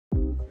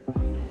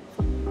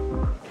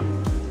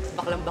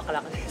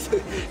baklang-bakla.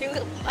 Yung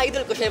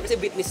idol ko, syempre si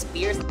Britney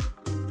Spears.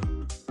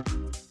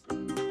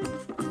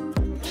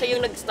 Siya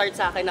yung nag-start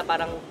sa akin na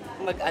parang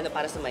mag-ano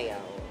para sumayaw.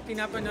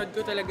 Pinapanood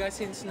ko talaga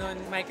since noon,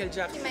 Michael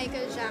Jackson.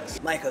 Michael Jackson.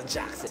 Michael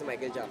Jackson.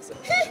 Michael Jackson.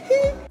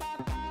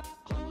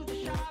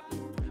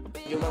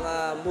 Yung mga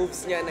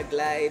moves niya na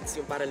glides,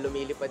 yung parang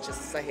lumilipad siya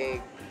sa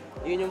sahig,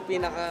 yun yung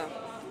pinaka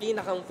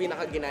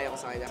ginaya ko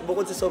sa kanya.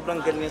 Bukod sa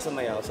sobrang galing niya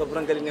sumayaw,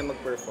 sobrang galing niya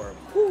mag-perform.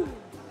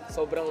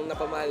 Sobrang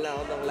napamahal na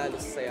ako ng lalo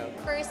sa sayaw.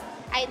 First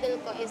idol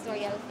ko is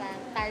royal fan,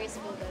 Paris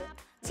Hilton.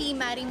 Si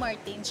Mary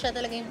Martin, siya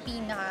talaga yung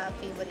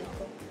pinaka-favorite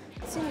ko.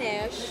 Si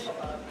Nesh,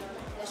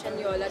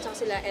 Yola, tsaka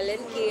sila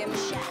Ellen Kim.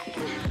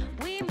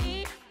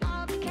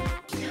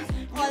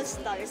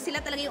 All-stars.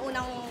 Sila talaga yung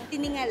unang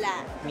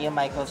tiningala. Mia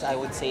Michaels, I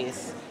would say,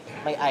 is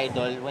my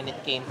idol when it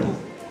came to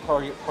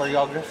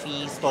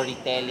choreography,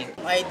 storytelling.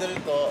 Ang idol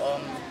ko,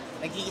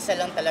 nag-iisa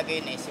lang talaga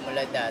yun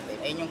simula dati.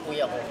 Ayun yung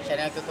kuya ko. Siya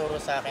na nagtuturo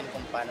sa akin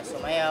kung paano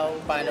sumayaw,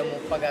 paano mo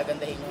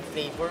pagagandahin yung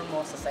flavor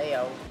mo sa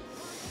sayaw.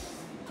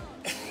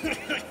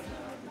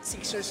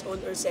 6 years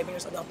old or 7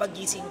 years old ako,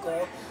 paggising ko,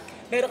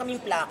 meron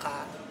kaming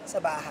plaka sa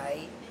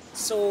bahay.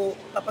 So,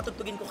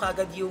 papatutugin ko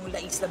kagad yung La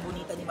Isla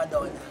Bonita ni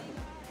Madonna.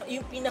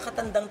 Yung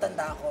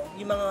pinakatandang-tanda ko,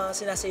 yung mga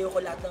sinasayaw ko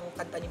lahat ng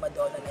kanta ni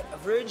Madonna, like A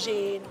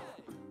Virgin,